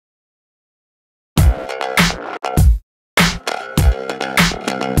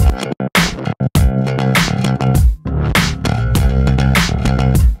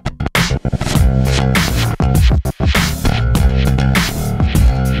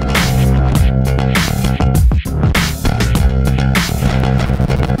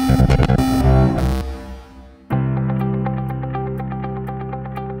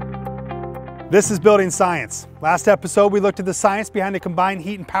This is Building Science. Last episode, we looked at the science behind a combined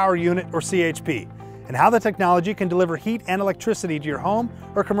heat and power unit, or CHP, and how the technology can deliver heat and electricity to your home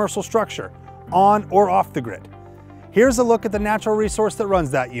or commercial structure, on or off the grid. Here's a look at the natural resource that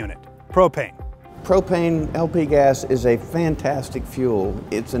runs that unit, propane. Propane LP gas is a fantastic fuel.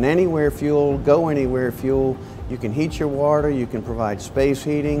 It's an anywhere fuel, go anywhere fuel. You can heat your water, you can provide space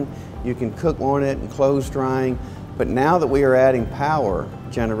heating, you can cook on it and clothes drying. But now that we are adding power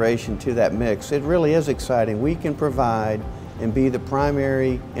generation to that mix, it really is exciting. We can provide and be the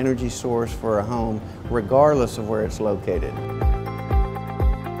primary energy source for a home regardless of where it's located.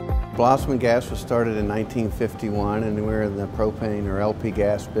 Blossman Gas was started in 1951, and we're in the propane or LP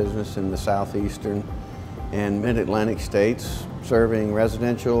gas business in the southeastern and mid-Atlantic states, serving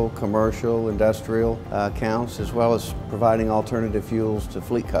residential, commercial, industrial accounts, as well as providing alternative fuels to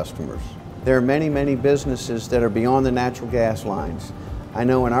fleet customers. There are many, many businesses that are beyond the natural gas lines. I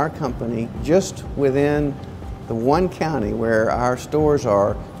know in our company, just within the one county where our stores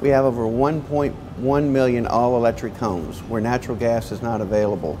are, we have over 1.1 million all-electric homes where natural gas is not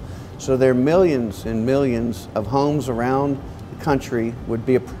available. So there are millions and millions of homes around the country would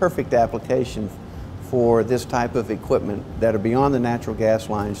be a perfect application for this type of equipment that are beyond the natural gas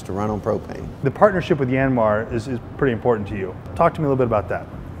lines to run on propane. The partnership with Yanmar is pretty important to you. Talk to me a little bit about that.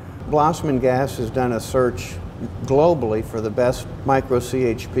 Bossman Gas has done a search globally for the best micro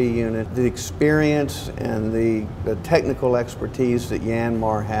CHP unit. The experience and the technical expertise that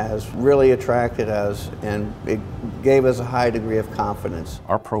Yanmar has really attracted us, and it gave us a high degree of confidence.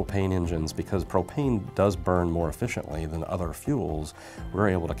 Our propane engines, because propane does burn more efficiently than other fuels, we're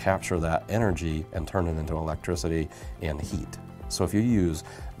able to capture that energy and turn it into electricity and heat. So if you use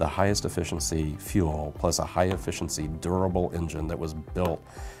the highest efficiency fuel plus a high efficiency durable engine that was built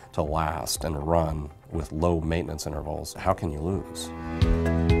to last and run with low maintenance intervals, how can you lose?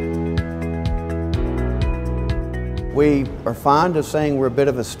 We are fond of saying we're a bit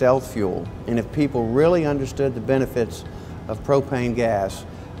of a stealth fuel, and if people really understood the benefits of propane gas,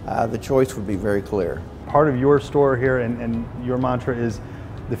 the choice would be very clear. Part of your store here and your mantra is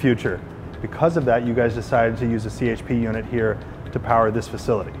the future. Because of that, you guys decided to use a CHP unit here to power this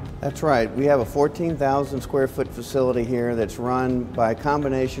facility. That's right. We have a 14,000 square foot facility here that's run by a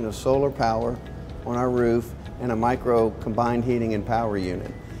combination of solar power on our roof and a micro combined heating and power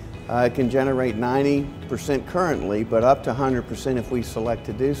unit. It can generate 90% currently, but up to 100% if we select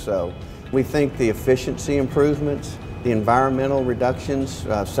to do so. We think the efficiency improvements, the environmental reductions,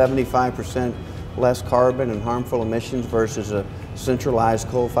 75% less carbon and harmful emissions versus a centralized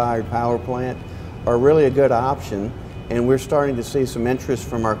coal-fired power plant, are really a good option. And we're starting to see some interest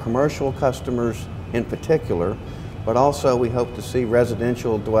from our commercial customers in particular, but also we hope to see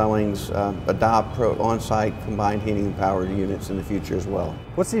residential dwellings adopt on-site combined heating and power units in the future as well.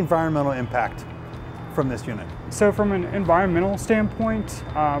 What's the environmental impact from this unit? So from an environmental standpoint,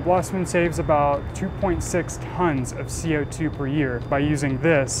 Blossman saves about 2.6 tons of CO2 per year by using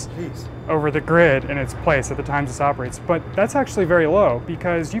this over the grid in its place at the times this operates. But that's actually very low,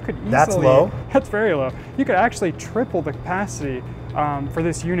 because you could easily— That's low? That's very low. You could actually triple the capacity for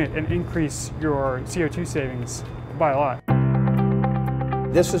this unit and increase your CO2 savings by a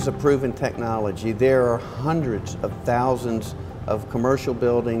lot. This is a proven technology. There are hundreds of thousands of commercial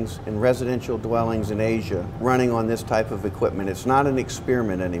buildings and residential dwellings in Asia running on this type of equipment. It's not an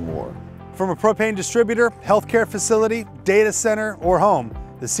experiment anymore. From a propane distributor, healthcare facility, data center, or home,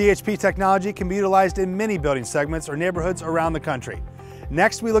 the CHP technology can be utilized in many building segments or neighborhoods around the country.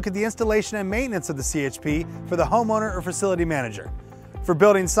 Next, we look at the installation and maintenance of the CHP for the homeowner or facility manager. For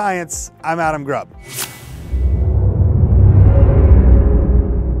Building Science, I'm Adam Grubb.